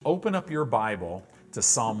Open up your Bible to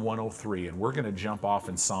Psalm 103, and we're going to jump off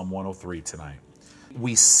in Psalm 103 tonight.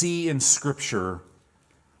 We see in Scripture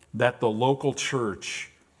that the local church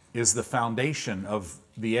is the foundation of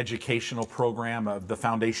the educational program, of the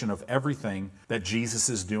foundation of everything that Jesus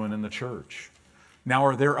is doing in the church. Now,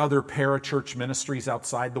 are there other parachurch ministries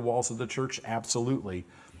outside the walls of the church? Absolutely.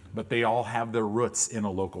 But they all have their roots in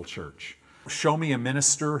a local church. Show me a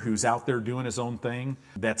minister who's out there doing his own thing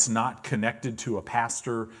that's not connected to a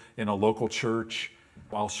pastor in a local church.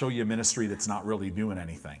 I'll show you a ministry that's not really doing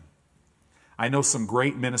anything. I know some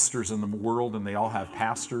great ministers in the world, and they all have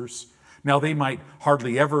pastors. Now, they might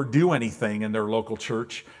hardly ever do anything in their local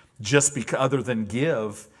church just because, other than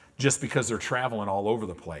give, just because they're traveling all over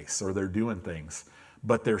the place or they're doing things.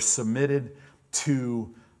 But they're submitted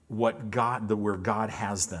to where God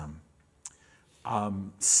has them.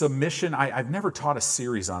 Submission, I've never taught a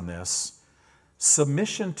series on this.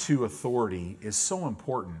 Submission to authority is so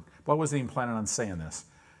important. But I wasn't even planning on saying this.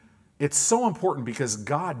 It's so important because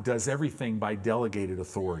God does everything by delegated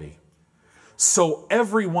authority. So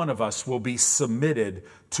every one of us will be submitted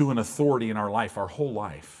to an authority in our life, our whole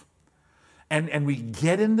life. And we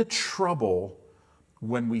get into trouble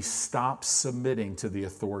when we stop submitting to the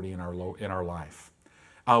authority in our life.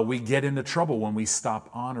 We get into trouble when we stop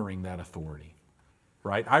honoring that authority.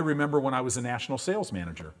 Right? I remember when I was a national sales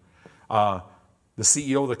manager, the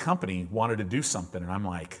CEO of the company wanted to do something, and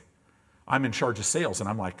I'm in charge of sales, and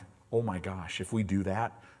I'm like, oh my gosh, if we do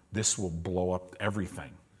that, this will blow up everything.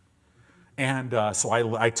 And so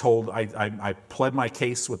I pled my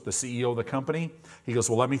case with the CEO of the company. He goes,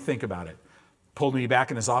 well, let me think about it. Pulled me back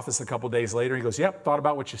in his office a couple days later. He goes, yep, thought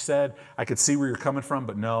about what you said. I could see where you're coming from,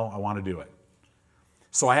 but no, I want to do it.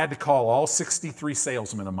 So I had to call all 63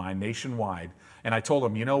 salesmen of mine nationwide, and I told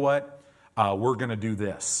them, you know what? We're going to do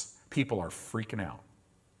this. People are freaking out.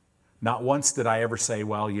 Not once did I ever say,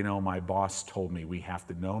 well, you know, my boss told me we have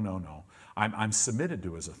to. No. I'm submitted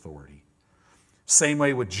to his authority. Same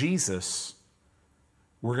way with Jesus.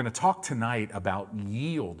 We're going to talk tonight about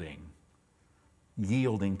yielding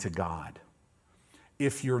to God.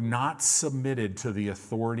 If you're not submitted to the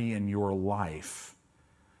authority in your life,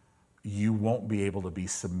 you won't be able to be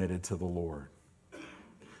submitted to the Lord.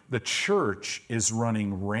 The church is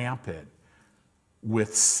running rampant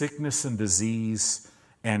with sickness and disease,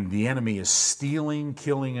 and the enemy is stealing,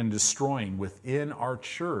 killing, and destroying within our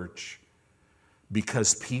church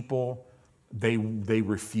because people, they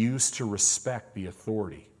refuse to respect the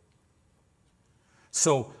authority.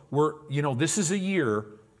 So this is a year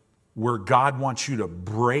where God wants you to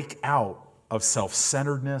break out of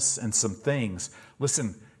self-centeredness and some things.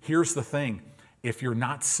 Listen, here's the thing. If you're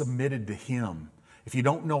not submitted to Him, if you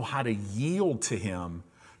don't know how to yield to Him,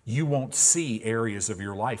 you won't see areas of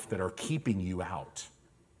your life that are keeping you out,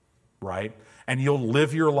 right? And you'll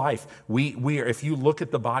live your life. If you look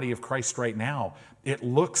at the body of Christ right now,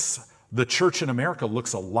 the church in America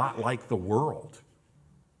looks a lot like the world.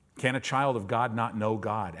 Can a child of God not know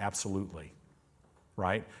God? Absolutely,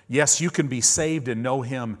 right? Yes, you can be saved and know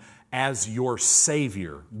Him as your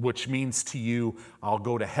Savior, which means to you, I'll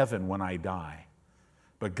go to heaven when I die.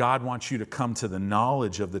 But God wants you to come to the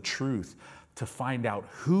knowledge of the truth, to find out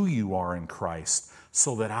who you are in Christ,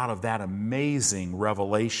 so that out of that amazing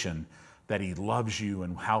revelation that He loves you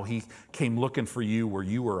and how He came looking for you where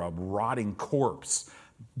you were a rotting corpse,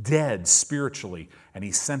 dead spiritually, and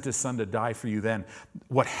He sent His Son to die for you then.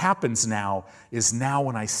 What happens now is now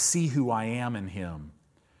when I see who I am in Him,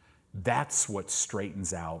 that's what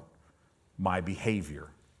straightens out my behavior.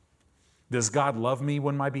 Does God love me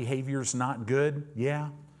when my behavior's not good?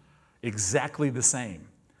 Yeah, exactly the same.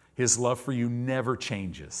 His love for you never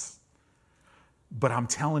changes. But I'm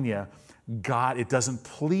telling you, God, it doesn't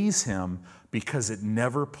please Him because it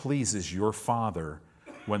never pleases your Father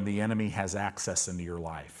when the enemy has access into your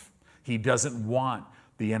life. He doesn't want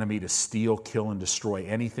the enemy to steal, kill, and destroy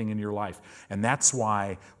anything in your life. And that's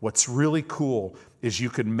why what's really cool is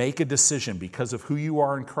you can make a decision because of who you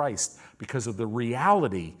are in Christ, because of the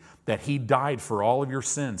reality that He died for all of your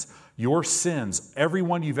sins. Your sins, every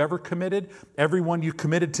one you've ever committed, every one you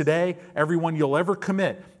committed today, every one you'll ever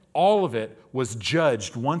commit, all of it was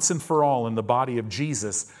judged once and for all in the body of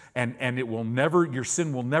Jesus, and your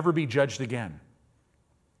sin will never be judged again.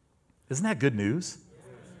 Isn't that good news?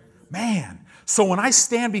 Man, so when I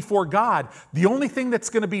stand before God, the only thing that's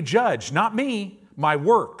going to be judged, not me, my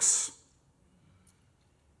works.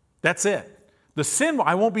 That's it. The sin,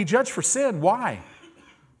 I won't be judged for sin. Why?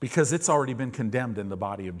 Because it's already been condemned in the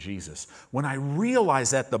body of Jesus. When I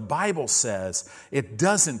realize that, the Bible says it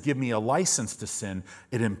doesn't give me a license to sin,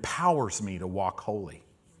 it empowers me to walk holy.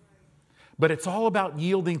 But it's all about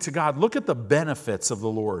yielding to God. Look at the benefits of the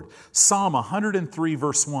Lord. Psalm 103,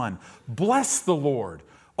 verse 1. Bless the Lord,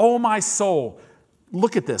 O my soul.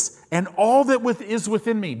 Look at this. And all that is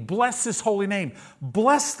within me, bless his holy name.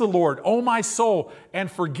 Bless the Lord, O my soul, and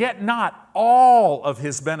forget not all of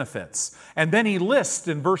his benefits. And then he lists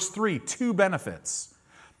in verse 3 two benefits.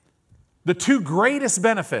 The two greatest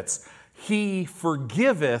benefits. He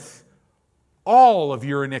forgiveth all of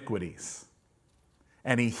your iniquities.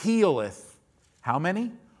 And he healeth, how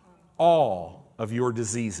many? All of your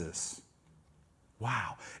diseases.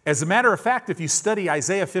 Wow. As a matter of fact, if you study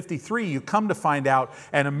Isaiah 53, you come to find out,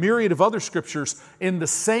 and a myriad of other scriptures, in the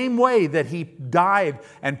same way that he died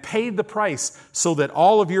and paid the price so that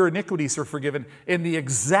all of your iniquities are forgiven, in the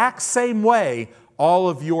exact same way, all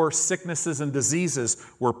of your sicknesses and diseases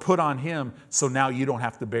were put on him, so now you don't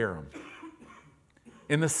have to bear them.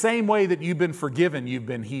 In the same way that you've been forgiven, you've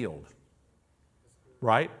been healed.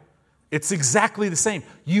 Right? It's exactly the same.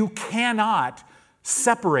 You cannot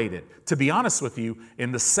separate it. To be honest with you,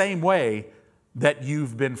 in the same way that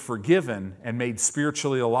you've been forgiven and made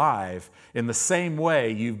spiritually alive, in the same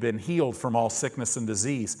way you've been healed from all sickness and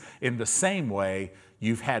disease, in the same way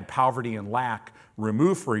you've had poverty and lack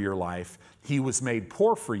removed from your life, he was made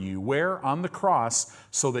poor for you. Where? On the cross,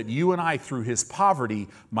 so that you and I, through his poverty,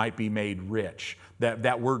 might be made rich.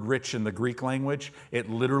 That word rich in the Greek language, it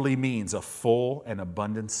literally means a full and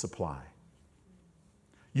abundant supply.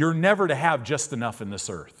 You're never to have just enough in this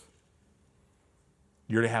earth.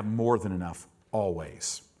 You're to have more than enough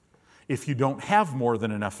always. If you don't have more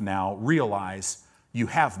than enough now, realize you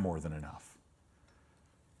have more than enough.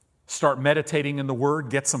 Start meditating in the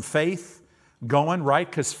Word, get some faith going, right?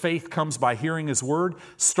 Because faith comes by hearing his Word.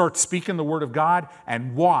 Start speaking the Word of God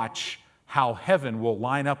and watch how heaven will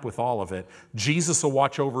line up with all of it. Jesus will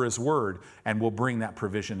watch over his Word and will bring that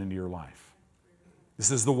provision into your life.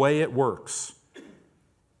 This is the way it works.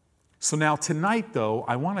 So now tonight, though,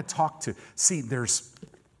 I want to talk to, there's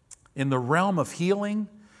in the realm of healing,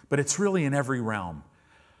 but it's really in every realm.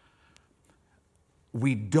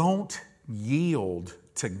 We don't yield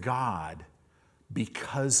to God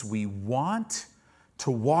because we want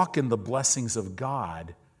to walk in the blessings of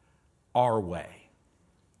God our way.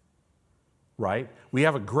 Right? We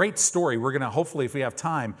have a great story. We're going to, hopefully, if we have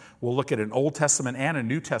time, we'll look at an Old Testament and a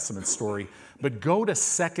New Testament story. But go to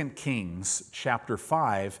 2 Kings chapter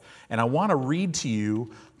 5, and I want to read to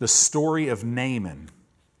you the story of Naaman.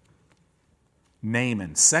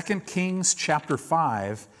 Naaman. 2 Kings chapter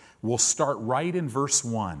 5, we'll start right in verse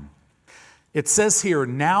 1. It says here,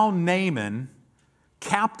 now Naaman,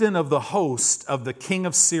 captain of the host of the king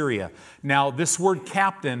of Syria. Now, this word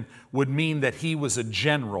captain would mean that he was a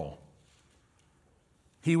general.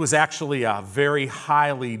 He was actually a very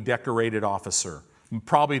highly decorated officer,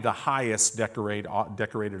 probably the highest decorated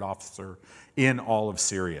officer in all of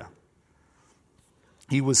Syria.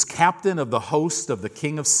 He was captain of the host of the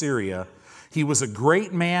king of Syria. He was a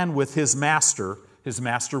great man with his master. His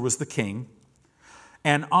master was the king.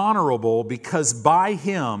 And honorable because by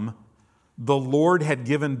him the Lord had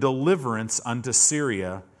given deliverance unto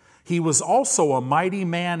Syria. He was also a mighty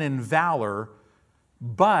man in valor,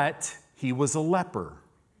 but he was a leper.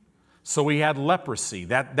 So he had leprosy.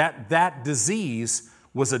 That disease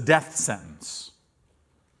was a death sentence.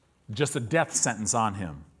 Just a death sentence on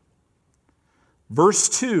him. Verse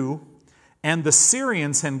 2, and the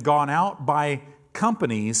Syrians had gone out by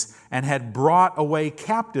companies and had brought away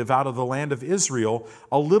captive out of the land of Israel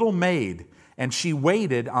a little maid, and she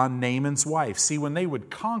waited on Naaman's wife. See, when they would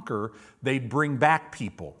conquer, they'd bring back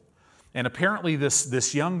people. And apparently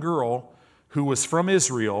this young girl who was from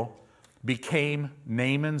Israel became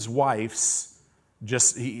Naaman's wife's,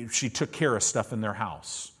 she took care of stuff in their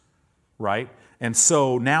house, right? And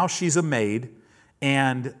so now she's a maid,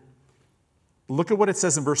 and look at what it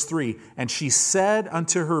says in verse 3, and she said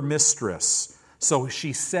unto her mistress, so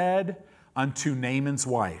she said unto Naaman's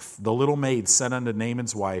wife, the little maid said unto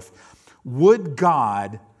Naaman's wife, would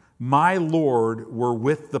God my Lord were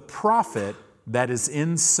with the prophet that is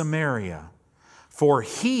in Samaria, for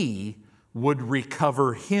he would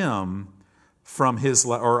recover him from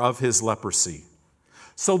of his leprosy.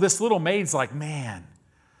 So this little maid's like, man,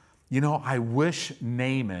 I wish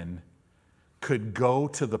Naaman could go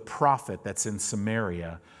to the prophet that's in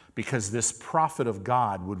Samaria, because this prophet of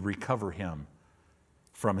God would recover him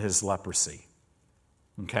from his leprosy.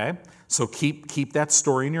 Okay? So keep that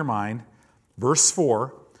story in your mind. Verse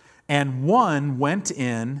 4, and one went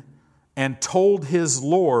in and told his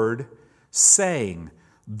Lord, saying,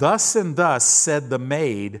 thus and thus said the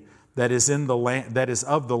maid that is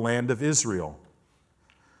of the land of Israel.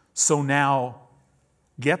 So now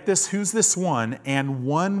Get this, who's this one? And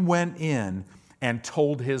one went in and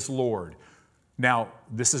told his Lord. Now,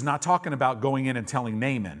 this is not talking about going in and telling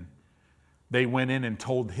Naaman. They went in and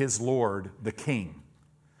told his Lord, the king.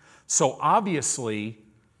 So obviously,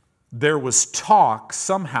 there was talk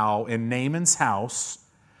somehow in Naaman's house,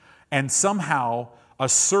 and somehow a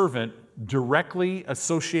servant directly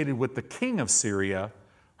associated with the king of Syria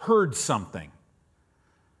heard something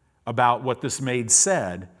about what this maid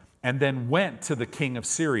said, and then went to the king of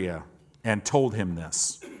Syria and told him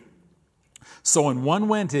this. So when one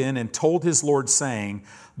went in and told his Lord, saying,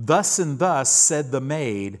 Thus and thus said the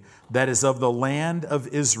maid that is of the land of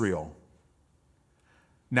Israel.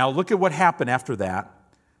 Now look at what happened after that.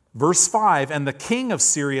 Verse 5, And the king of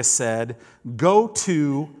Syria said, Go,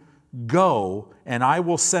 and I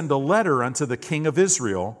will send a letter unto the king of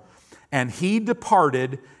Israel. And he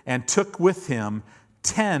departed and took with him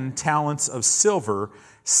 10 talents of silver,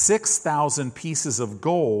 6,000 pieces of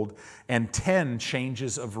gold, and 10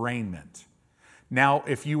 changes of raiment. Now,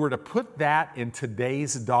 if you were to put that in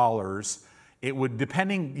today's dollars, it would,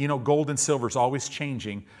 depending, gold and silver is always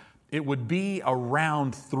changing, it would be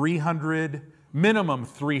around minimum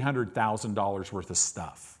 $300,000 worth of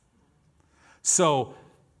stuff. So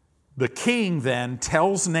the king then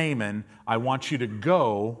tells Naaman, I want you to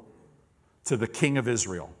go to the king of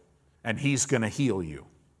Israel, and he's going to heal you.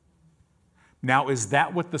 Now, is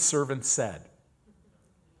that what the servant said?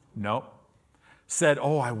 No. Said,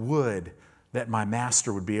 I would that my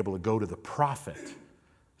master would be able to go to the prophet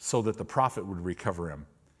so that the prophet would recover him.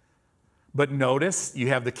 But notice, you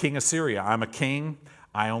have the king of Syria. I'm a king.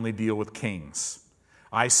 I only deal with kings.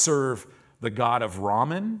 I serve the god of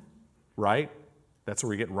ramen, right? That's where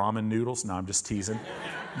we get ramen noodles. No, I'm just teasing.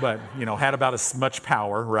 But, had about as much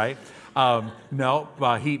power, right?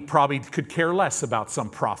 He probably could care less about some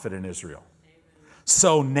prophet in Israel.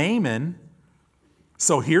 So here's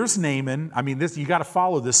Naaman. You got to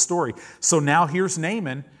follow this story. So now here's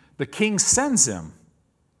Naaman. The king sends him.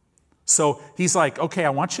 So he's like, okay, I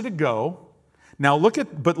want you to go. Now look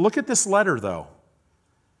at this letter though.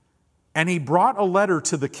 And he brought a letter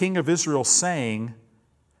to the king of Israel saying,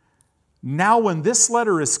 Now when this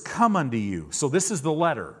letter is come unto you, so this is the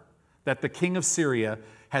letter that the king of Syria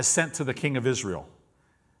has sent to the king of Israel.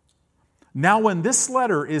 Now when this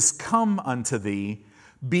letter is come unto thee,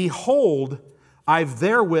 behold, I've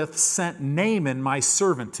therewith sent Naaman my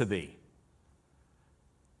servant to thee.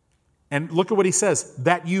 And look at what he says,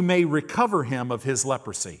 that you may recover him of his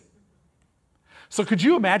leprosy. So could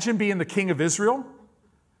you imagine being the king of Israel?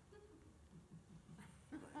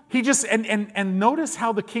 He just, and notice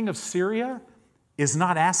how the king of Syria is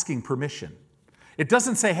not asking permission. It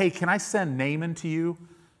doesn't say, hey, can I send Naaman to you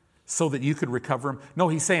so that you could recover him? No,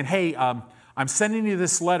 he's saying, hey, I'm sending you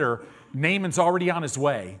this letter. Naaman's already on his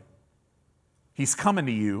way. He's coming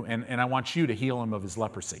to you, and I want you to heal him of his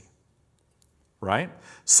leprosy. Right?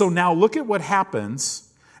 So now look at what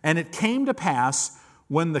happens. And it came to pass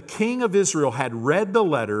when the king of Israel had read the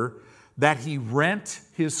letter that he rent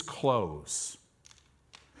his clothes.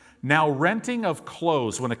 Now, renting of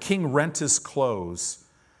clothes, when a king rent his clothes,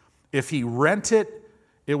 if he rent it,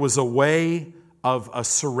 it was a way of a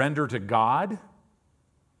surrender to God,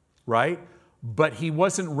 right? But he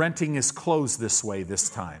wasn't renting his clothes this way this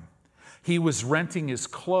time. He was renting his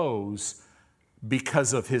clothes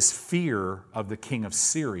because of his fear of the king of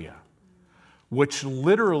Syria, which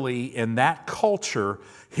literally in that culture,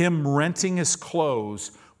 him renting his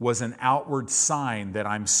clothes was an outward sign that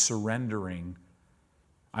I'm surrendering.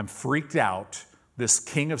 I'm freaked out. This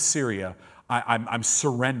king of Syria, I'm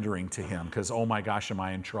surrendering to him because, oh my gosh, am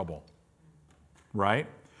I in trouble? Right?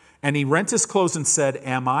 And he rent his clothes and said,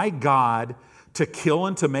 Am I God to kill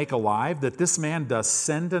and to make alive, that this man does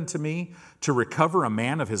send unto me to recover a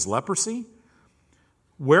man of his leprosy?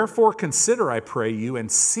 Wherefore consider, I pray you, and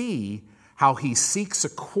see how he seeks a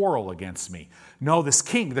quarrel against me. No, this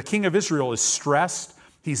king, the king of Israel, is stressed.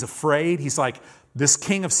 He's afraid. He's like, this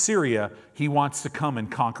king of Syria, he wants to come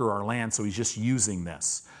and conquer our land, so he's just using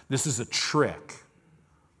this. This is a trick.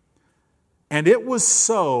 And it was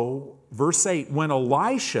so, verse 8, when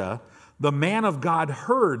Elisha, the man of God,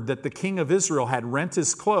 heard that the king of Israel had rent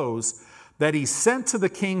his clothes, that he sent to the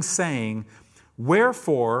king saying,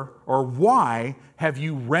 Wherefore, or why have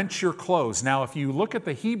you rent your clothes? Now, if you look at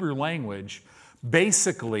the Hebrew language,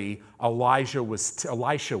 basically, Elisha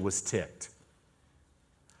was ticked.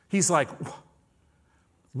 He's like,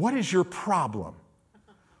 what is your problem?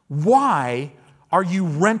 Why are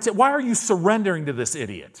you surrendering to this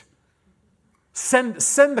idiot? Send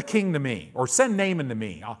the king to me, or send Naaman to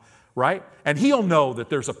me, right? And he'll know that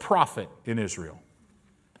there's a prophet in Israel.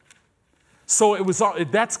 So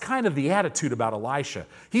that's kind of the attitude about Elisha.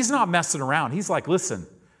 He's not messing around. He's like, listen,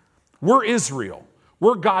 we're Israel.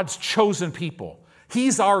 We're God's chosen people.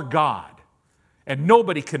 He's our God. And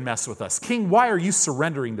nobody can mess with us. King, why are you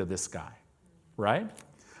surrendering to this guy? Right?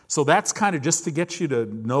 So that's kind of just to get you to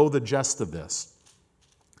know the gist of this.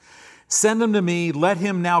 Send him to me, let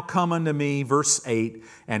him now come unto me, verse 8,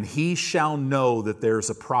 and he shall know that there's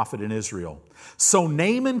a prophet in Israel. So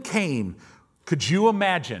Naaman came, could you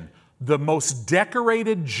imagine, the most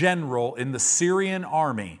decorated general in the Syrian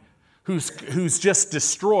army, who's just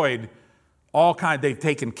destroyed all kind. They've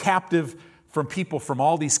taken captive from people from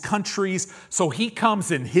all these countries. So he comes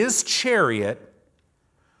in his chariot.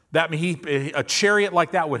 That a chariot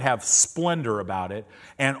like that would have splendor about it,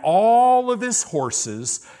 and all of his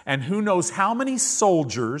horses, and who knows how many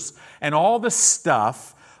soldiers, and all the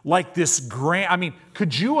stuff, like this grand.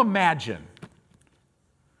 Could you imagine?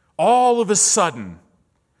 All of a sudden,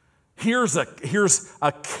 here's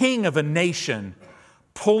a king of a nation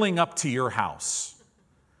pulling up to your house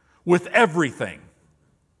with everything,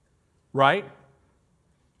 right?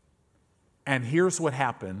 And here's what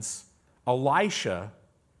happens. Elisha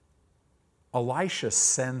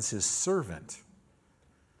sends his servant.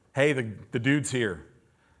 Hey, the dude's here.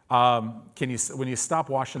 When you stop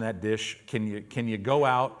washing that dish, can you go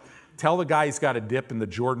out, tell the guy he's got to dip in the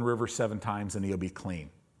Jordan River 7 times and he'll be clean.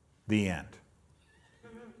 The end.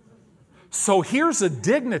 So here's a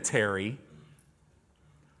dignitary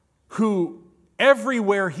who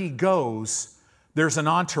everywhere he goes, there's an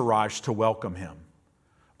entourage to welcome him.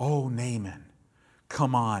 Oh, Naaman,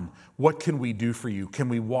 come on. What can we do for you? Can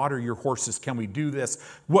we water your horses? Can we do this?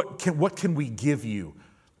 What can we give you?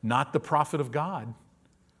 Not the prophet of God.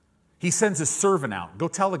 He sends his servant out. Go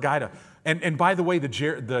tell the guy to... And by the way,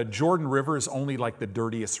 the Jordan River is only like the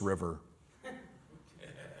dirtiest river.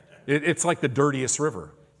 It's like the dirtiest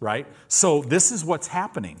river, right? So this is what's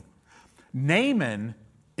happening. Naaman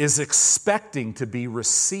is expecting to be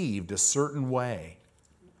received a certain way,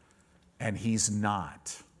 and he's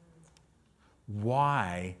not.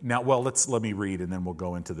 Why? Now, well, let me read, and then we'll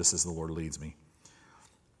go into this as the Lord leads me.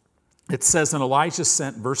 It says, and Elijah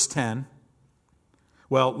sent, verse 10.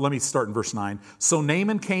 Well, let me start in verse 9. So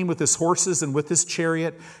Naaman came with his horses and with his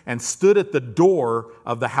chariot and stood at the door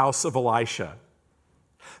of the house of Elisha.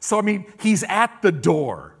 So, he's at the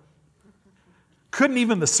door. Couldn't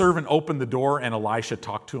even the servant open the door and Elisha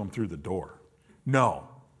talk to him through the door? No,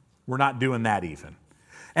 we're not doing that even.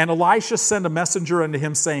 And Elisha sent a messenger unto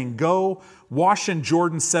him, saying, Go, wash in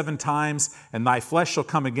Jordan 7 times, and thy flesh shall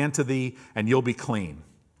come again to thee, and you'll be clean.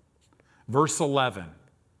 Verse 11.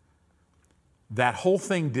 That whole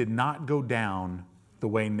thing did not go down the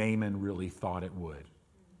way Naaman really thought it would.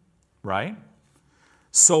 Right?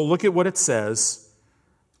 So look at what it says.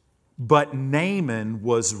 But Naaman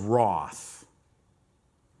was wroth.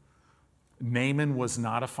 Naaman was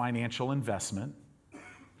not a financial investment.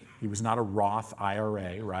 He was not a Roth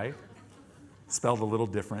IRA, right? Spelled a little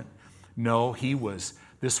different. No,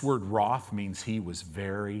 this word wroth means he was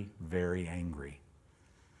very, very angry.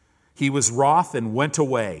 He was wroth and went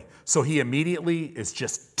away. So he immediately is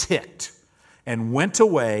just ticked and went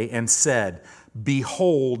away and said,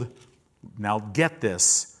 Behold, now get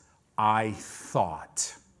this, I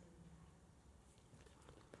thought.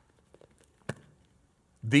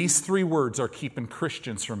 These 3 words are keeping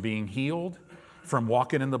Christians from being healed, from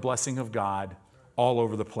walking in the blessing of God all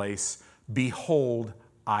over the place. Behold,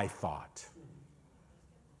 I thought.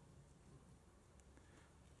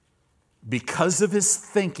 Because of his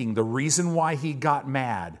thinking, the reason why he got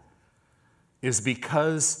mad is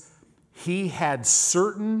because he had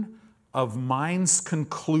certain of mind's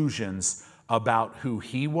conclusions about who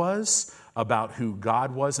he was, about who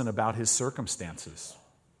God was, and about his circumstances.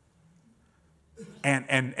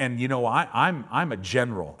 And you know, I'm a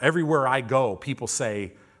general. Everywhere I go, people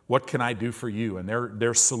say, What can I do for you? And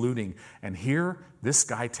they're saluting. And here, this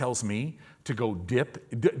guy tells me to go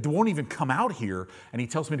dip. Won't even come out here. And he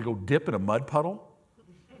tells me to go dip in a mud puddle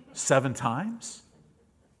 7 times.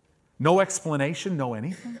 No explanation, no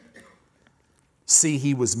anything. See,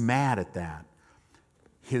 he was mad at that.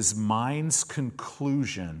 His mind's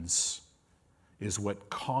conclusions is what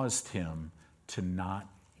caused him to not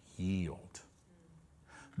yield.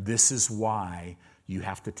 This is why you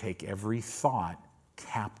have to take every thought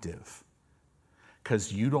captive,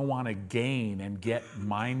 because you don't want to gain and get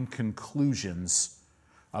mind conclusions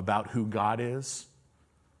about who God is.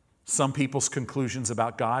 Some people's conclusions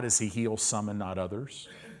about God is he heals some and not others.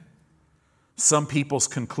 Some people's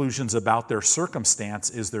conclusions about their circumstance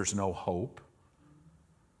is there's no hope,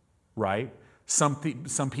 right? Some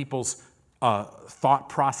people's thought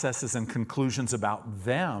processes and conclusions about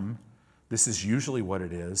them, This is usually what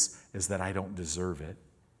it is that I don't deserve it.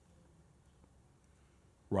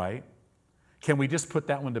 Right? Can we just put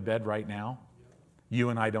that one to bed right now? You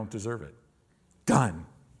and I don't deserve it. Done.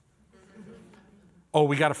 Oh,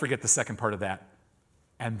 we got to forget the second part of that.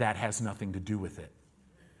 And that has nothing to do with it.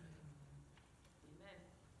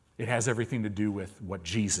 It has everything to do with what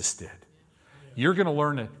Jesus did. You're going to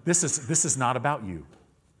learn that this is not about you.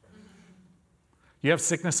 You have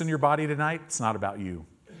sickness in your body tonight, it's not about you.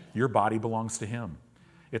 Your body belongs to Him.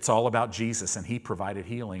 It's all about Jesus, and He provided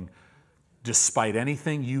healing despite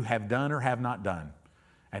anything you have done or have not done.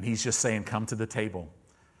 And He's just saying, come to the table.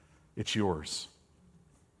 It's yours.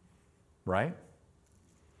 Right?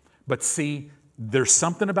 But see, there's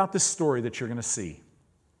something about this story that you're going to see.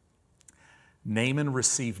 Naaman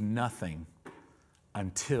received nothing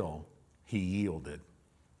until he yielded.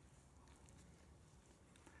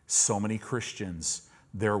 So many Christians,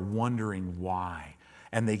 they're wondering why.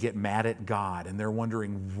 And they get mad at God. And they're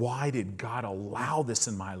wondering, why did God allow this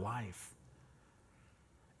in my life?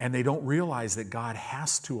 And they don't realize that God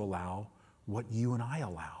has to allow what you and I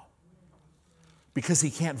allow. Because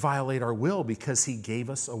He can't violate our will because He gave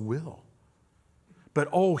us a will. But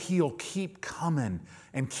He'll keep coming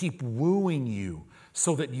and keep wooing you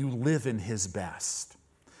so that you live in His best.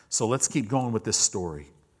 So let's keep going with this story.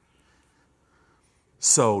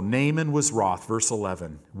 So Naaman was wroth, verse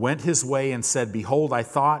 11, went his way and said, behold, I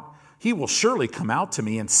thought he will surely come out to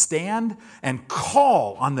me and stand and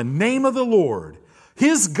call on the name of the Lord,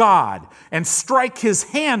 his God, and strike his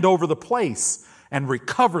hand over the place and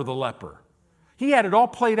recover the leper. He had it all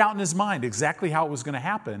played out in his mind, exactly how it was going to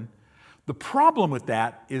happen. The problem with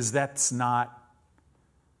that is that's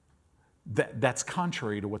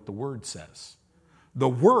contrary to what the Word says. The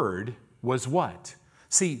Word was what?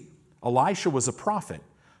 See, Elisha was a prophet,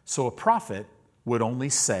 so a prophet would only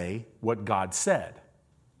say what God said.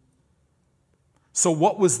 So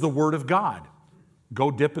what was the Word of God? Go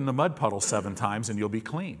dip in the mud puddle 7 times and you'll be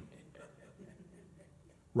clean.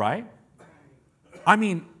 Right? I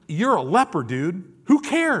mean, you're a leper, dude. Who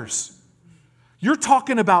cares? You're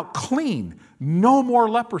talking about clean, no more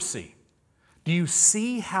leprosy. Do you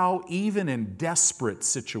see how even in desperate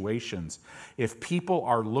situations, if people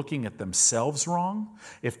are looking at themselves wrong,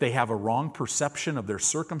 if they have a wrong perception of their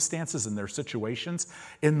circumstances and their situations,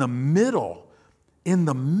 in the middle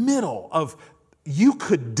of you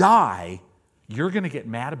could die, you're going to get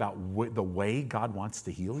mad about the way God wants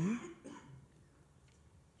to heal you?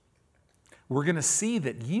 We're going to see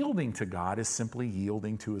that yielding to God is simply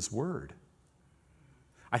yielding to His Word.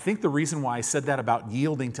 I think the reason why I said that about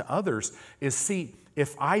yielding to others is, see,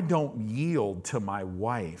 if I don't yield to my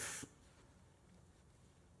wife,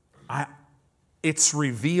 it's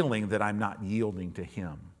revealing that I'm not yielding to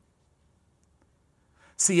Him.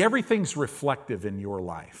 See, everything's reflective in your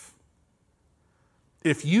life.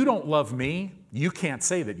 If you don't love me, you can't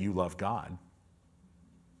say that you love God.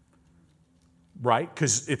 Right?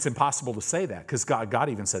 Because it's impossible to say that. Because God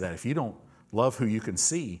even said that. If you don't love who you can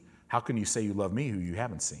see, how can you say you love me who you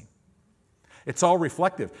haven't seen? It's all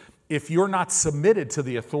reflective. If you're not submitted to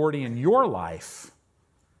the authority in your life,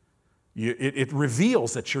 it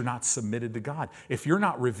reveals that you're not submitted to God. If you're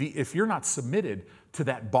not submitted to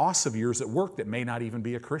that boss of yours at work that may not even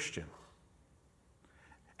be a Christian,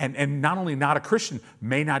 and not only not a Christian,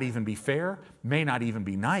 may not even be fair, may not even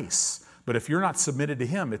be nice, but if you're not submitted to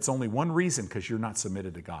him, it's only one reason, because you're not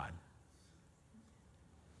submitted to God.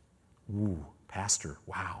 Ooh. Pastor,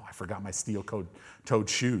 wow, I forgot my steel-toed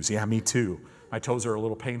shoes. Yeah, me too. My toes are a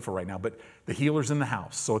little painful right now, but the healer's in the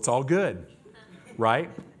house, so it's all good, right?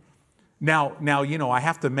 Now, I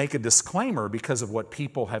have to make a disclaimer because of what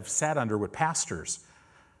people have sat under with pastors.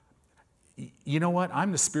 You know what?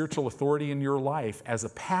 I'm the spiritual authority in your life as a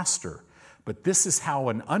pastor, but this is how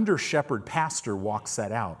an under-shepherd pastor walks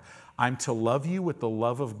that out. I'm to love you with the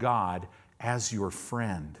love of God as your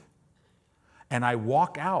friend. And I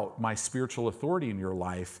walk out my spiritual authority in your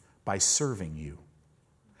life by serving you,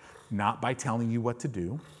 not by telling you what to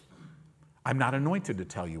do. I'm not anointed to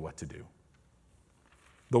tell you what to do.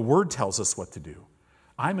 The Word tells us what to do.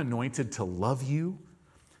 I'm anointed to love you,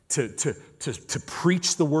 to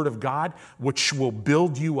preach the Word of God, which will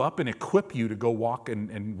build you up and equip you to go walk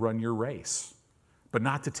and run your race, but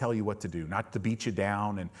not to tell you what to do, not to beat you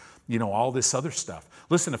down and all this other stuff.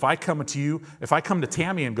 Listen, if I come to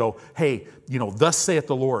Tammy and go, hey, thus saith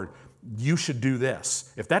the Lord, you should do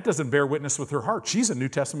this. If that doesn't bear witness with her heart, she's a New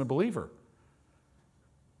Testament believer.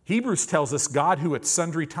 Hebrews tells us God, who at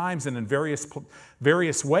sundry times and in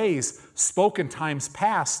various ways spoke in times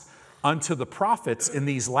past unto the prophets in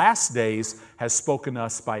these last days, has spoken to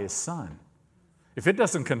us by His Son. If it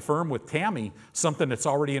doesn't confirm with Tammy something that's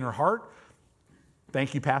already in her heart,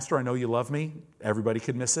 Thank you, Pastor. I know you love me. Everybody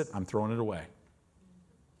could miss it. I'm throwing it away.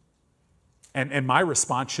 And my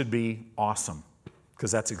response should be awesome,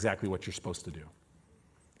 because that's exactly what you're supposed to do.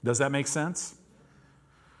 Does that make sense?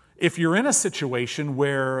 If you're in a situation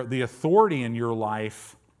where the authority in your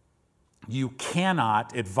life, you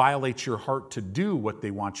cannot, it violates your heart to do what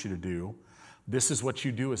they want you to do, this is what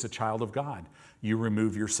you do as a child of God. You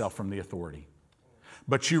remove yourself from the authority.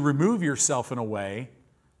 But you remove yourself in a way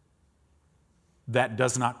that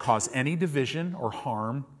does not cause any division or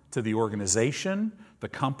harm to the organization, the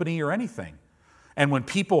company, or anything. And when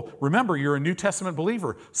people, remember, you're a New Testament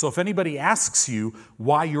believer, so if anybody asks you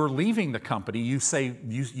why you're leaving the company, you say,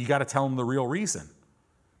 you got to tell them the real reason.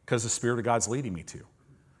 Because the Spirit of God's leading me to.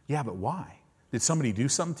 Yeah, but why? Did somebody do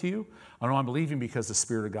something to you? Oh, no, I'm leaving because the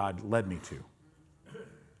Spirit of God led me to.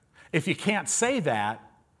 If you can't say that,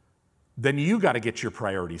 then you got to get your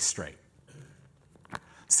priorities straight.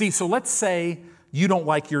 See, so let's say you don't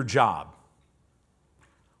like your job.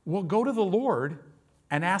 Well, go to the Lord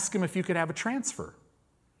and ask Him if you could have a transfer.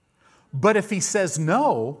 But if He says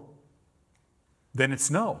no, then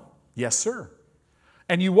it's no. Yes, sir.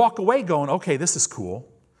 And you walk away going, okay, this is cool,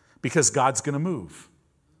 because God's going to move.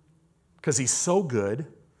 Because He's so good.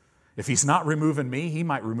 If He's not removing me, He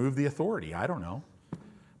might remove the authority. I don't know.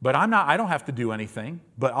 But I don't have to do anything,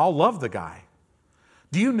 but I'll love the guy.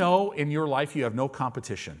 Do you know in your life you have no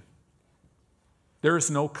competition? There is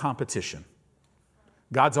no competition.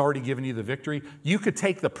 God's already given you the victory. You could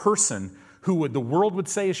take the person who the world would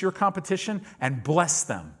say is your competition and bless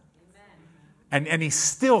them. And he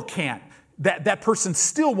still can't. That person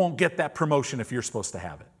still won't get that promotion if you're supposed to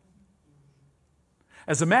have it.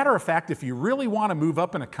 As a matter of fact, if you really want to move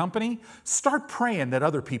up in a company, start praying that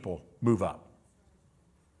other people move up.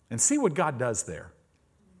 And see what God does there.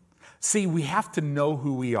 See, we have to know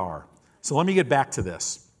who we are. So let me get back to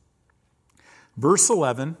this. Verse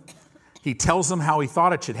 11, he tells them how he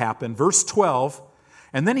thought it should happen. Verse 12,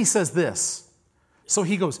 and then he says this. So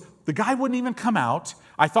he goes, the guy wouldn't even come out.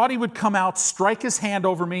 I thought he would come out, strike his hand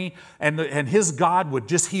over me, and his God would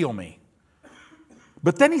just heal me.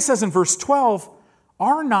 But then he says in verse 12,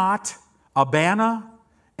 are not Abana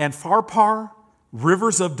and Pharpar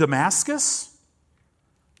rivers of Damascus?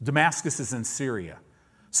 Damascus is in Syria.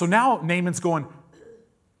 So now Naaman's going,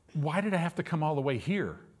 why did I have to come all the way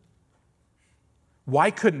here?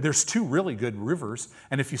 There's two really good rivers,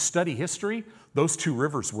 and if you study history, those two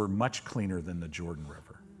rivers were much cleaner than the Jordan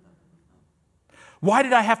River. Why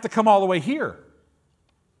did I have to come all the way here?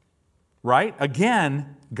 Right?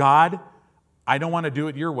 Again, God, I don't want to do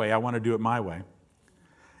it your way, I want to do it my way.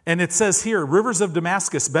 And it says here, rivers of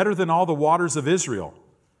Damascus, better than all the waters of Israel.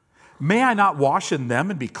 May I not wash in them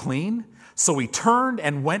and be clean? So he turned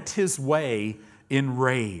and went his way in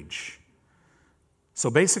rage. So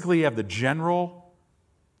basically you have the general,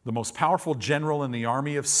 the most powerful general in the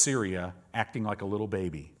army of Syria, acting like a little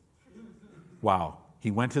baby. Wow. He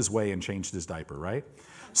went his way and changed his diaper, right?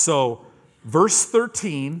 So verse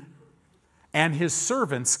 13, and his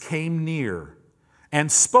servants came near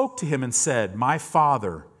and spoke to him and said, my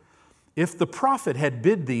father, if the prophet had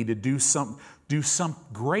bid thee to do some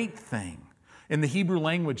great thing. In the Hebrew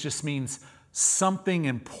language, this means something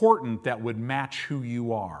important that would match who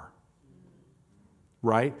you are.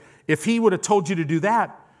 Right? If he would have told you to do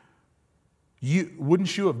that,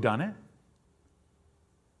 wouldn't you have done it?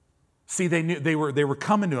 See, they were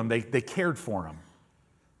coming to him. They cared for him.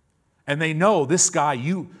 And they know this guy,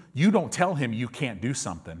 you don't tell him you can't do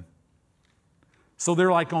something. So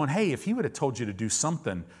they're like going, hey, if he would have told you to do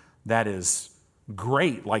something that is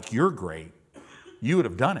great, like you're great, you would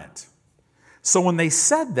have done it. So when they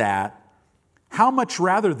said that, how much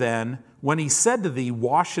rather then, when he said to thee,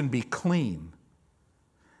 wash and be clean,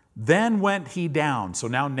 then went he down. So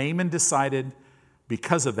now Naaman decided,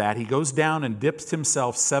 because of that, he goes down and dips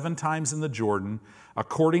himself 7 times in the Jordan,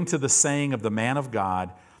 according to the saying of the man of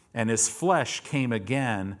God, and his flesh came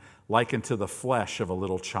again like unto the flesh of a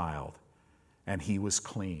little child, and he was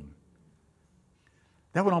clean.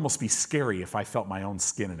 That would almost be scary if I felt my own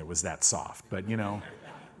skin and it was that soft, but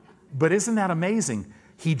But isn't that amazing?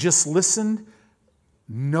 He just listened.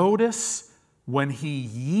 Notice when he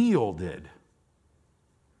yielded,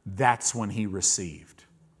 that's when he received.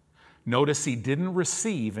 Notice he didn't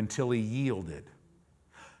receive until he yielded.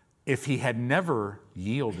 If he had never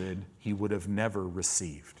yielded, he would have never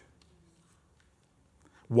received.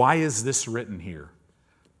 Why is this written here?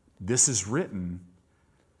 This is written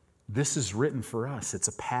for us. It's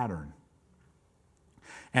a pattern.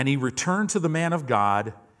 And he returned to the man of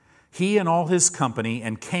God, he and all his company,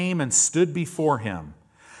 and came and stood before him.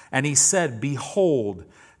 And he said, Behold,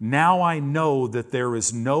 now I know that there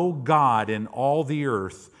is no God in all the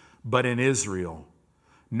earth but in Israel.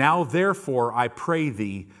 Now therefore I pray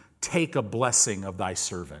thee, take a blessing of thy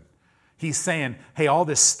servant. He's saying, hey, all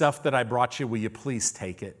this stuff that I brought you, will you please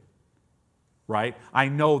take it? Right? I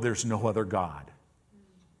know there's no other God.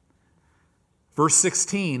 Verse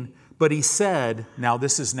 16, but he said, now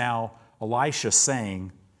this is now Elisha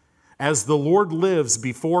saying, as the Lord lives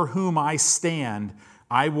before whom I stand,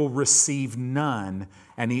 I will receive none.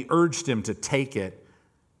 And he urged him to take it,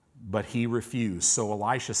 but he refused. So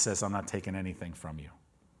Elisha says, I'm not taking anything from you.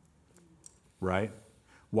 Right?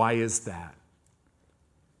 Why is that?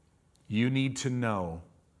 You need to know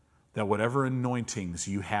that whatever anointings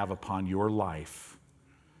you have upon your life,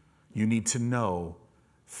 you need to know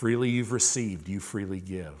freely you've received, you freely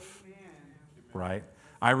give. Right?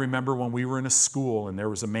 I remember when we were in a school and there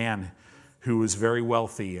was a man who was very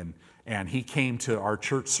wealthy and he came to our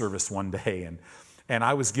church service one day and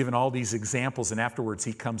I was given all these examples, and afterwards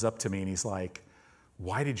he comes up to me and he's like,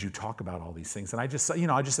 why did you talk about all these things? And I just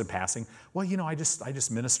in passing, well, I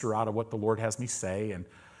just minister out of what the Lord has me say.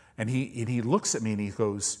 And he looks at me and he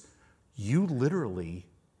goes, you literally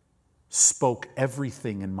spoke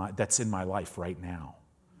everything that's in my life right now.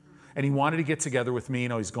 And he wanted to get together with me.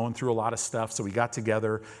 He's going through a lot of stuff. So we got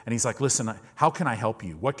together and he's like, listen, how can I help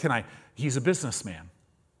you? He's a businessman.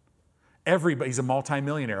 He's a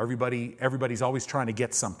multimillionaire. Everybody's always trying to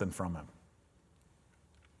get something from him.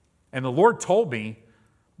 And the Lord told me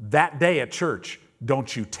that day at church,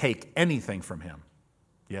 don't you take anything from him.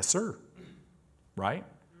 Yes, sir. Right?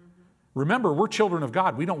 Remember, we're children of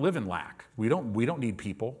God. We don't live in lack. We don't need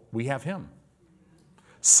people. We have him.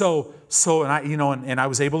 So and I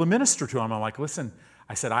was able to minister to him. I'm like, listen,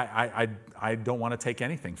 I said, I don't want to take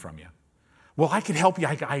anything from you. Well, I could help you.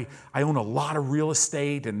 I own a lot of real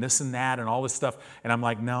estate and this and that and all this stuff. And I'm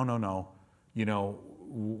like, no.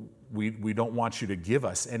 We don't want you to give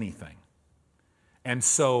us anything. And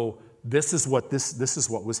so this is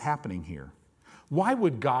what was happening here. Why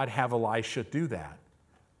would God have Elisha do that?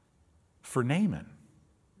 For Naaman.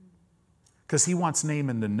 Because he wants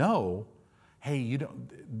Naaman to know, hey,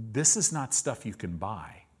 this is not stuff you can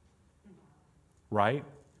buy. Right?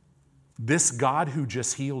 This God who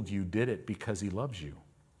just healed you did it because he loves you.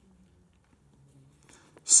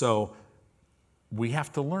 So we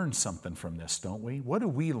have to learn something from this, don't we? What do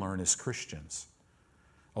we learn as Christians?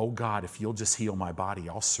 Oh God, if you'll just heal my body,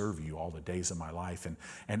 I'll serve you all the days of my life.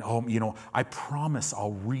 I promise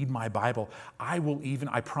I'll read my Bible. I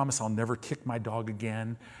promise I'll never kick my dog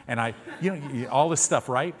again. And all this stuff,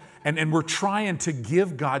 right? And we're trying to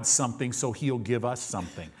give God something so he'll give us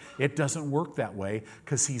something. It doesn't work that way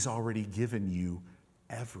because he's already given you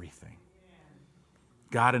everything.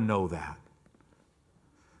 Got to know that.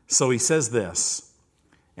 So he says this,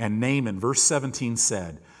 and Naaman, verse 17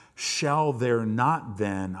 said, shall there not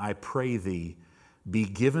then, I pray thee, be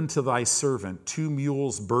given to thy servant 2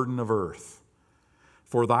 mules burden of earth?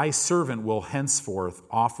 For thy servant will henceforth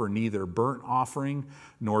offer neither burnt offering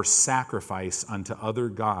nor sacrifice unto other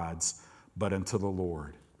gods, but unto the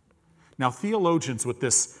Lord. Now, theologians with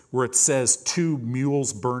this, where it says 2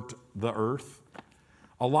 mules burnt the earth,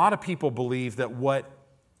 a lot of people believe that what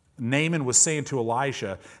Naaman was saying to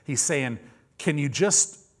Elijah, he's saying, can you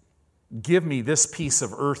just give me this piece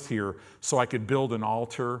of earth here so I could build an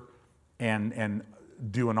altar and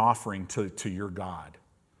do an offering to your God?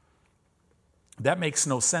 That makes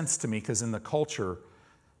no sense to me because in the culture,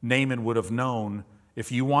 Naaman would have known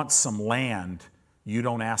if you want some land, you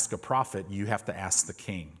don't ask a prophet, you have to ask the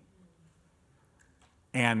king.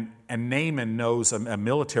 And Naaman knows a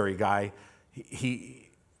military guy,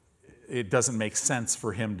 it doesn't make sense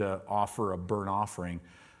for him to offer a burnt offering.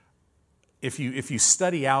 If you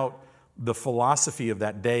study out the philosophy of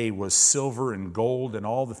that day was silver and gold and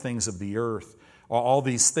all the things of the earth, all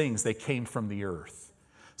these things, they came from the earth.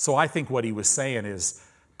 So I think what he was saying is,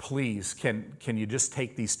 please, can you just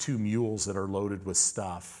take these 2 mules that are loaded with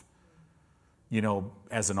stuff,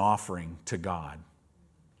 as an offering to God?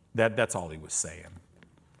 That's all he was saying.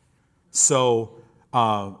 So,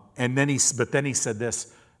 then he said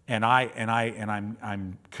this, and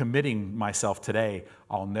I'm committing myself today,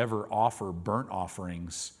 I'll never offer burnt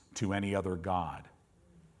offerings to any other God.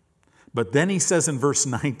 But then he says in verse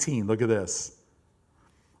 19, look at this.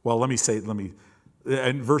 Well,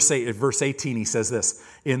 in verse 18 he says this,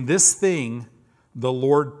 in this thing the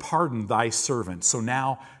Lord pardoned thy servant. So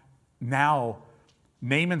now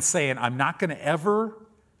Naaman's saying, I'm not going to ever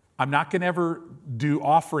do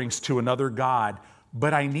offerings to another God,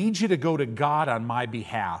 but I need you to go to God on my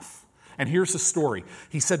behalf. And here's the story.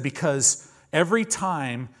 He said, because every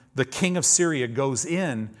time the king of Syria goes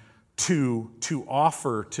in to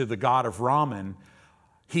offer to the god of Raman,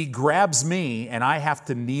 he grabs me and I have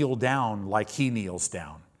to kneel down like he kneels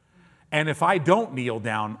down. And if I don't kneel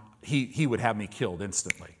down, he would have me killed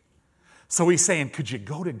instantly. So he's saying, could you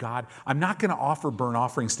go to God? I'm not going to offer burnt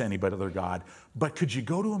offerings to anybody other God, but could you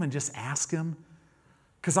go to him and just ask him?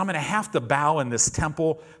 Because I'm going to have to bow in this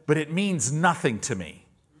temple, but it means nothing to me.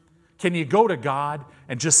 Can you go to God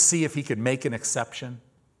and just see if he could make an exception?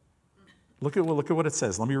 Look at what it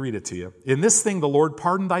says. Let me read it to you. In this thing the Lord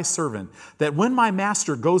pardoned thy servant, that when my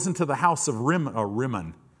master goes into the house of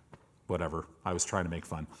Rimmon, whatever, I was trying to make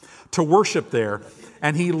fun, to worship there,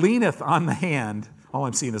 and he leaneth on the hand, all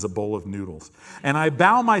I'm seeing is a bowl of noodles, and I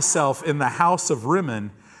bow myself in the house of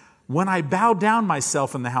Rimmon. When I bow down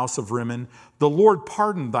myself in the house of Rimmon, the Lord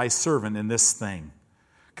pardoned thy servant in this thing.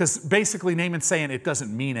 Because basically Naaman's saying it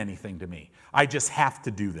doesn't mean anything to me. I just have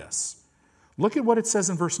to do this. Look at what it says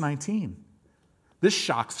in verse 19. This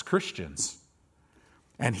shocks Christians.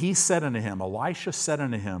 And he said unto him, Elisha said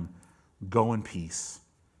unto him, go in peace.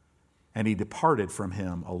 And he departed from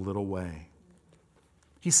him a little way.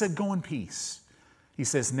 He said, go in peace. He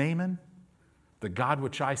says, Naaman, the God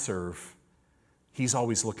which I serve, he's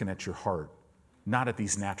always looking at your heart, not at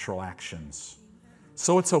these natural actions.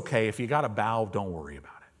 So it's okay. If you got to bow, don't worry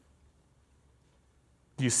about it.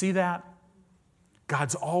 Do you see that?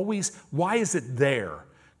 God's always, why is it there?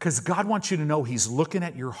 Because God wants you to know he's looking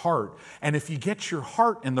at your heart. And if you get your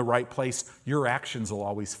heart in the right place, your actions will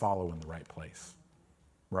always follow in the right place.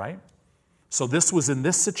 Right? So this was in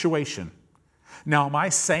this situation. Now, am I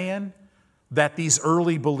saying that these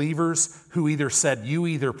early believers who either said, you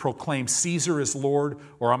either proclaim Caesar as Lord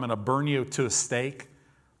or I'm going to burn you to a stake?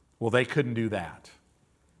 Well, they couldn't do that.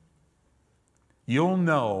 You'll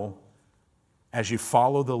know as you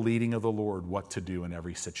follow the leading of the Lord what to do in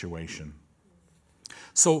every situation.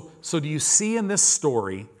 So do you see in this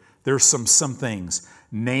story, there's some things.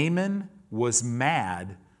 Naaman was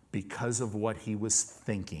mad because of what he was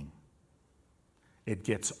thinking. It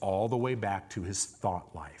gets all the way back to his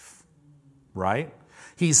thought life, right?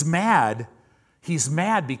 He's mad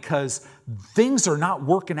because things are not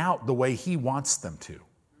working out the way he wants them to.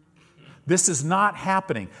 This is not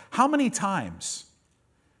happening. How many times?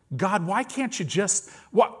 God, why can't you just,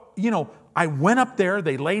 I went up there,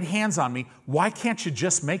 they laid hands on me. Why can't you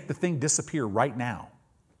just make the thing disappear right now?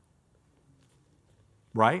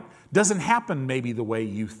 Right? Doesn't happen maybe the way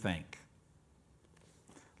you think.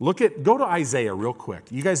 Go to Isaiah real quick.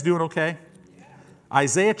 You guys doing okay? Yeah.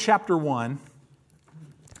 Isaiah chapter 1,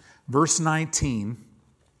 verse 19.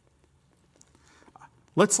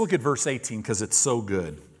 Let's look at verse 18 because it's so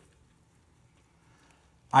good.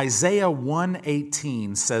 Isaiah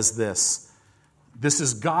 1:18 says this. This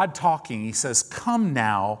is God talking. He says, come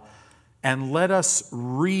now and let us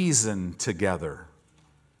reason together.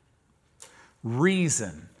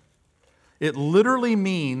 Reason. It literally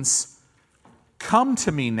means, come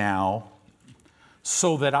to me now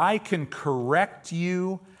so that I can correct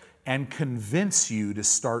you and convince you to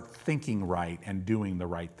start thinking right and doing the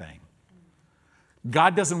right thing.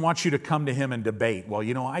 God doesn't want you to come to him and debate. Well,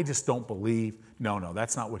 I just don't believe. No,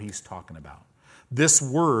 that's not what he's talking about. This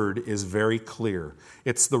word is very clear.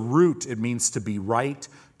 It's the root. It means to be right,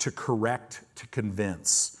 to correct, to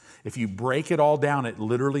convince. If you break it all down, it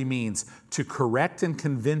literally means to correct and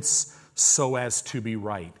convince so as to be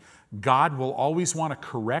right. God will always want to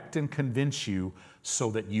correct and convince you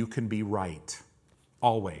so that you can be right.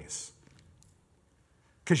 Always.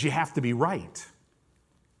 Because you have to be right.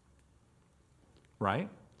 Right?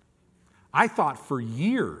 I thought for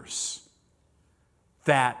years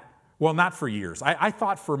not for years. I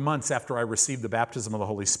thought for months after I received the baptism of the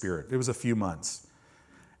Holy Spirit. It was a few months.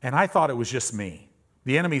 And I thought it was just me.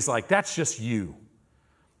 The enemy's like, that's just you.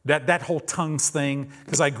 That whole tongues thing,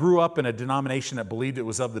 because I grew up in a denomination that believed it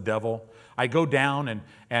was of the devil. I go down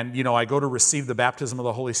and I go to receive the baptism of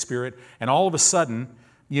the Holy Spirit, and all of a sudden,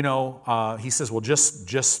 he says, well,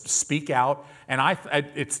 just speak out. And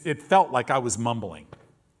it felt like I was mumbling,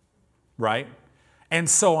 right? And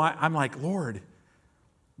so I'm like, Lord,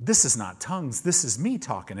 this is not tongues. This is me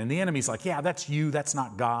talking. And the enemy's like, yeah, that's you. That's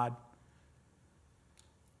not God.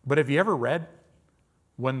 But have you ever read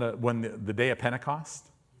when the day of Pentecost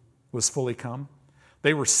was fully come?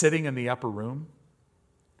 They were sitting in the upper room.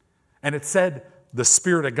 And it said the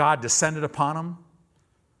Spirit of God descended upon them,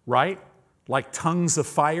 right? Like tongues of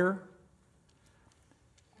fire.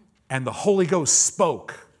 And the Holy Ghost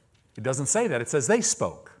spoke. It doesn't say that. It says they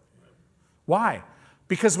spoke. Why?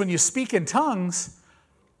 Because when you speak in tongues,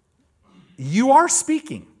 you are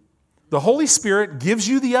speaking. The Holy Spirit gives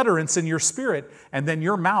you the utterance in your spirit, and then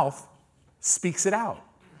your mouth speaks it out.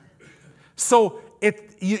 So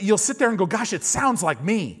you'll sit there and go, gosh, it sounds like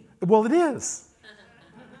me. Well, it is.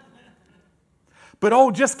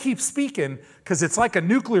 But just keep speaking, because it's like a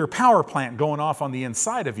nuclear power plant going off on the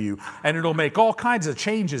inside of you, and it'll make all kinds of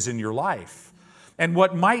changes in your life. And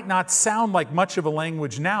what might not sound like much of a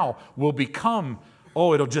language now will become,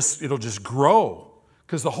 it'll just grow.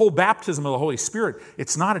 Because the whole baptism of the Holy Spirit,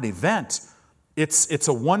 it's not an event. It's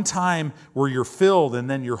a one time where you're filled, and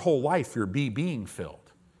then your whole life you're being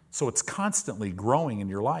filled. So it's constantly growing in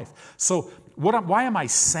your life. So why am I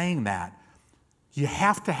saying that? You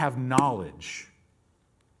have to have knowledge.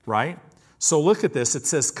 Right? So look at this. It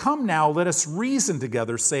says, "Come now, let us reason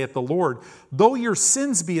together, saith the Lord. Though your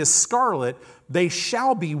sins be as scarlet, they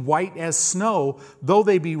shall be white as snow. Though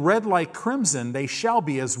they be red like crimson, they shall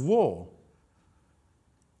be as wool."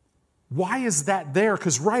 Why is that there?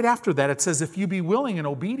 Because right after that it says, "If you be willing and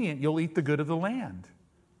obedient, you'll eat the good of the land."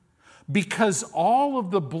 Because all of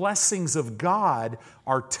the blessings of God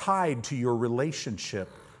are tied to your relationship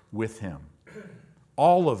with Him.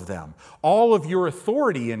 All of them. All of your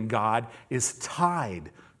authority in God is tied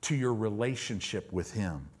to your relationship with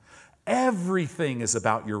Him. Everything is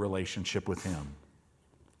about your relationship with Him.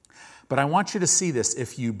 But I want you to see this.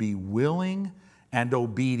 If you be willing and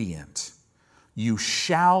obedient, you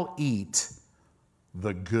shall eat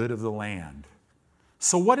the good of the land.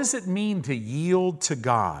 So what does it mean to yield to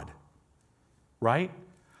God? Right?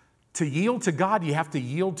 To yield to God, you have to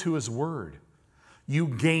yield to His Word. You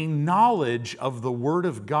gain knowledge of the Word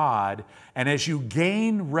of God, and as you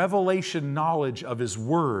gain revelation knowledge of His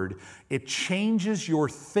Word, it changes your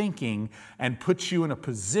thinking and puts you in a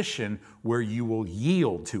position where you will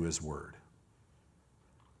yield to His Word.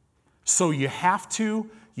 So you have to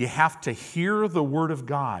hear the Word of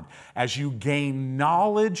God. As you gain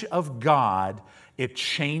knowledge of God, it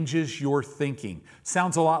changes your thinking.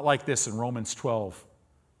 Sounds a lot like this in Romans 12,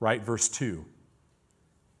 right? Verse 2.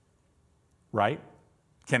 Right?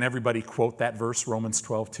 Can everybody quote that verse, Romans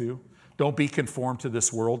 12:2? Don't be conformed to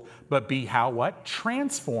this world, but be what?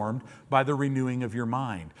 Transformed by the renewing of your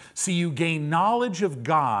mind. See, you gain knowledge of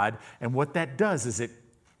God, and what that does is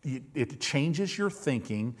it changes your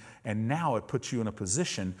thinking, and now it puts you in a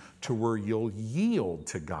position to where you'll yield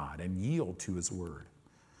to God and yield to His Word.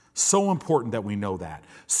 So important that we know that.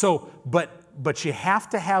 So, but you have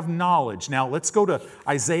to have knowledge. Now, let's go to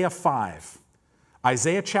Isaiah 5.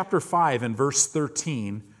 Isaiah chapter 5 and verse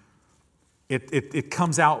 13, it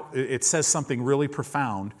comes out, it says something really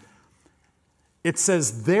profound. It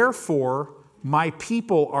says, "Therefore my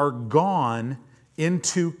people are gone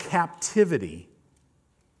into captivity."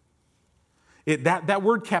 That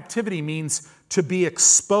word captivity means to be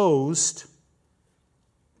exposed,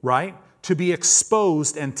 right? To be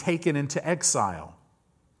exposed and taken into exile.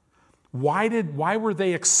 Why were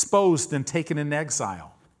they exposed and taken into exile?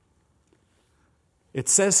 It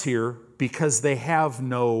says here, because they have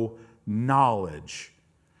no knowledge.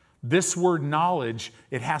 This word knowledge,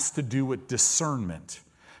 it has to do with discernment.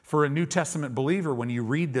 For a New Testament believer, when you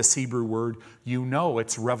read this Hebrew word, you know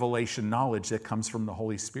it's revelation knowledge that comes from the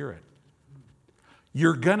Holy Spirit.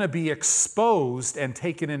 You're going to be exposed and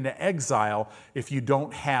taken into exile if you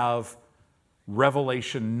don't have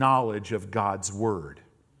revelation knowledge of God's Word.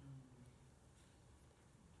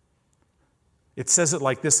 It says it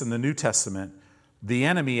like this in the New Testament. The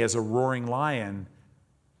enemy, as a roaring lion,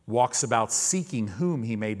 walks about seeking whom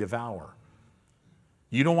he may devour.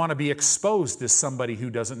 You don't want to be exposed as somebody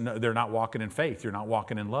who doesn't know, they're not walking in faith, you're not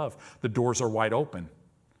walking in love. The doors are wide open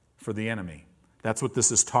for the enemy. That's what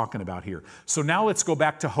this is talking about here. So now let's go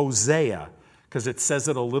back to Hosea, because it says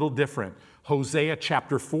it a little different. Hosea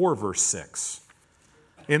chapter 4, verse 6.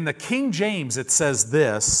 In the King James, it says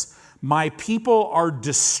this, "My people are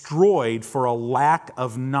destroyed for a lack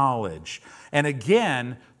of knowledge." And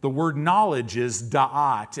again, the word knowledge is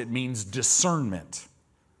da'at. It means discernment.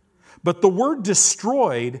 But the word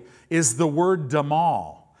destroyed is the word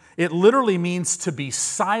damal. It literally means to be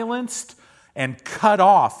silenced and cut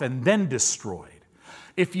off and then destroyed.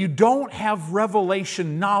 If you don't have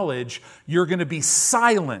revelation knowledge, you're going to be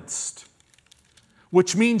silenced,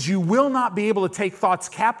 which means you will not be able to take thoughts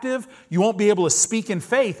captive. You won't be able to speak in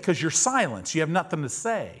faith because you're silenced. You have nothing to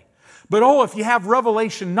say. But if you have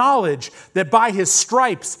revelation knowledge that by His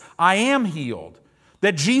stripes I am healed,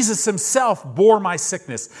 that Jesus Himself bore my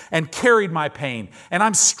sickness and carried my pain, and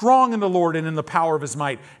I'm strong in the Lord and in the power of His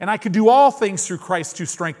might, and I can do all things through Christ who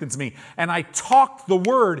strengthens me, and I talk the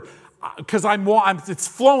Word because it's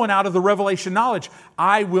flowing out of the revelation knowledge,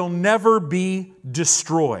 I will never be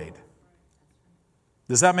destroyed.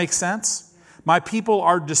 Does that make sense? My people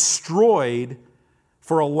are destroyed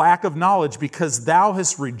for a lack of knowledge. Because thou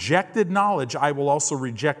hast rejected knowledge, I will also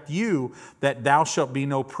reject you, that thou shalt be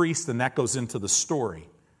no priest. And that goes into the story.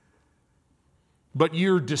 But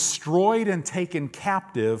you're destroyed and taken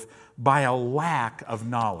captive by a lack of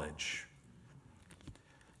knowledge.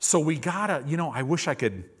 So we gotta, I wish I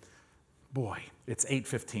could, it's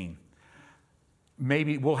 8:15.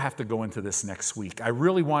 Maybe we'll have to go into this next week. I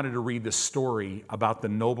really wanted to read the story about the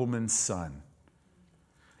nobleman's son.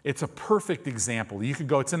 It's a perfect example. You could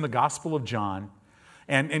go, it's in the Gospel of John,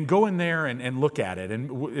 and go in there and look at it.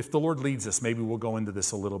 And if the Lord leads us, maybe we'll go into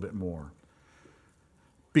this a little bit more.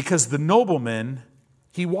 Because the nobleman,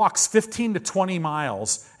 he walks 15 to 20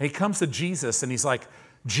 miles, and he comes to Jesus, and he's like,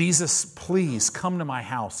 Jesus, please come to my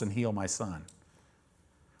house and heal my son.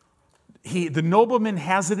 The nobleman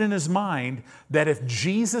has it in his mind that if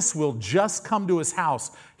Jesus will just come to his house,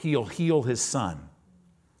 he'll heal his son.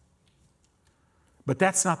 But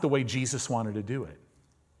that's not the way Jesus wanted to do it.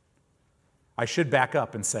 I should back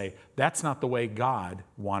up and say, that's not the way God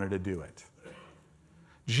wanted to do it.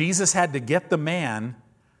 Jesus had to get the man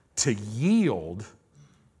to yield,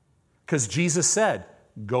 because Jesus said,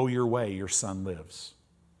 go your way, your son lives.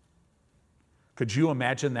 Could you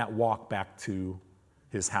imagine that walk back to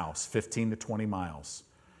his house, 15 to 20 miles?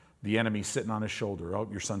 The enemy sitting on his shoulder. Oh,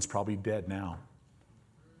 your son's probably dead now.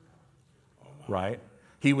 Right?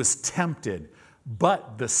 He was tempted,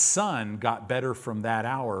 but the son got better from that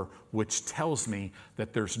hour, which tells me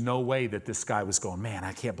that there's no way that this guy was going, man,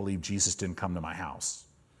 I can't believe Jesus didn't come to my house.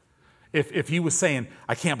 If he was saying,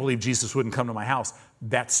 I can't believe Jesus wouldn't come to my house,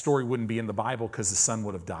 that story wouldn't be in the Bible, because the son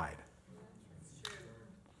would have died.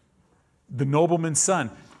 The nobleman's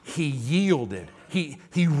son, he yielded. He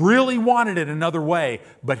really wanted it another way,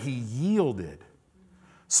 but he yielded.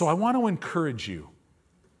 So I want to encourage you.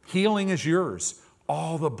 Healing is yours.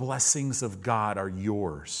 All the blessings of God are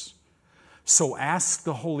yours. So ask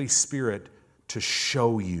the Holy Spirit to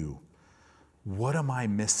show you, what am I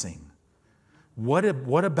missing? What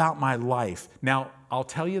about my life? Now, I'll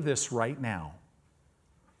tell you this right now.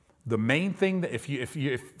 The main thing that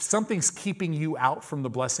if something's keeping you out from the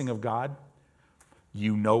blessing of God,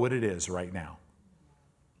 you know what it is right now.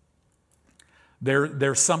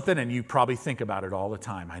 There's something, and you probably think about it all the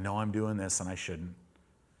time. I know I'm doing this and I shouldn't.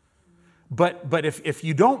 But if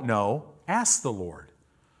you don't know, ask the Lord.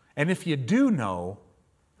 And if you do know,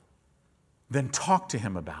 then talk to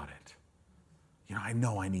him about it. I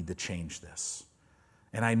know I need to change this.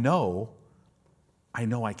 And I know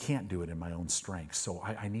I can't do it in my own strength, so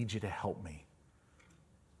I need you to help me.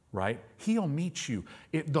 Right? He'll meet you.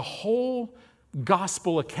 The whole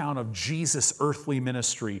gospel account of Jesus' earthly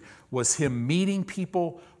ministry was him meeting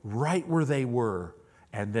people right where they were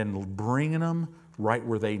and then bringing them right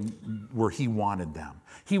where he wanted them.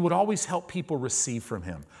 He would always help people receive from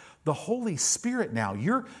him. The Holy Spirit now,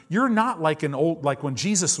 you're not like when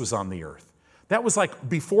Jesus was on the earth. That was like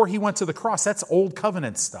before he went to the cross. That's old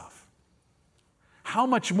covenant stuff. How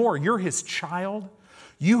much more? You're his child.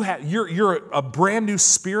 You're a brand new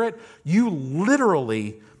spirit. You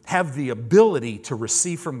literally have the ability to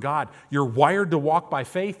receive from God. You're wired to walk by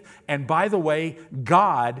faith. And by the way,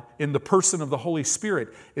 God, in the person of the Holy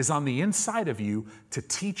Spirit, is on the inside of you to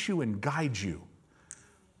teach you and guide you.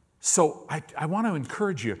 So I want to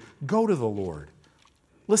encourage you, go to the Lord.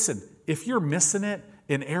 Listen, if you're missing it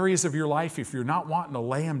in areas of your life, if you're not wanting to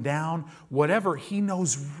lay him down, whatever, he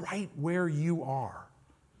knows right where you are.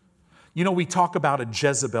 We talk about a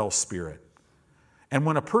Jezebel spirit. And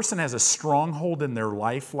when a person has a stronghold in their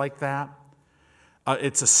life like that,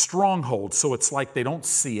 it's a stronghold, so it's like they don't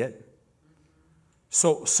see it.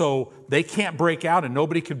 So they can't break out and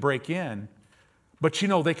nobody could break in. But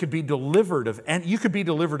they could be delivered and you could be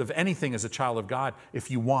delivered of anything as a child of God if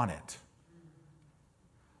you want it.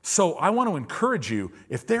 So I want to encourage you,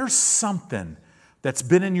 if there's something that's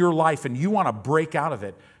been in your life and you want to break out of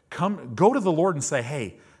it, go to the Lord and say,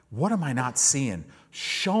 hey, what am I not seeing?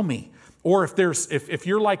 Show me. Or if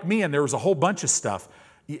you're like me and there was a whole bunch of stuff,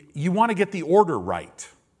 you want to get the order right.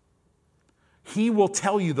 He will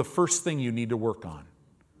tell you the first thing you need to work on.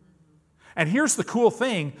 And here's the cool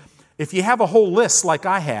thing. If you have a whole list like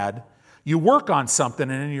I had, you work on something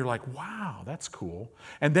and then you're like, wow, that's cool.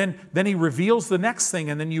 And then he reveals the next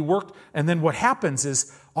thing and then you work. And then what happens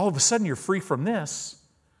is all of a sudden you're free from this.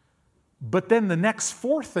 But then the next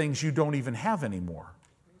 4 things you don't even have anymore.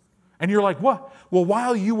 And you're like, what? Well,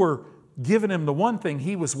 while you were giving him the one thing,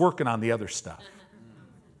 he was working on the other stuff.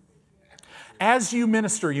 As you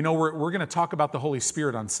minister, we're going to talk about the Holy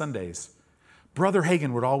Spirit on Sundays. Brother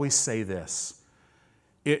Hagin would always say this.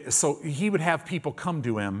 So he would have people come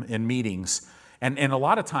to him in meetings. And a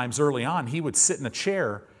lot of times early on, he would sit in a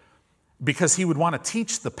chair because he would want to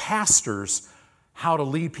teach the pastors how to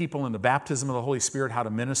lead people in the baptism of the Holy Spirit, how to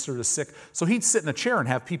minister to the sick. So he'd sit in a chair and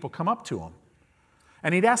have people come up to him.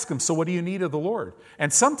 And he'd ask them, so what do you need of the Lord?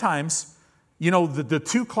 And sometimes, the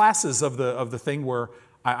two classes of the thing where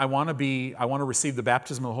I want to receive the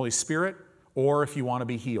baptism of the Holy Spirit, or if you want to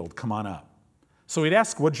be healed, come on up. So he'd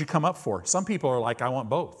ask, what did you come up for? Some people are like, I want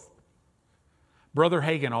both. Brother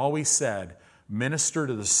Hagin always said, minister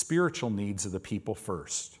to the spiritual needs of the people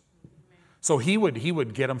first. So he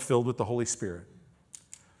would get them filled with the Holy Spirit.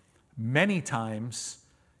 Many times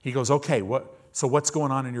he goes, okay, so what's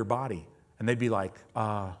going on in your body? And they'd be like,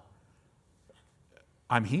 I'm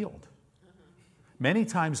healed. Many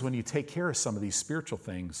times when you take care of some of these spiritual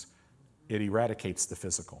things, it eradicates the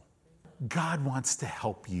physical. God wants to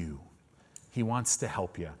help you. He wants to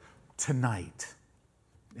help you tonight.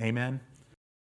 Amen.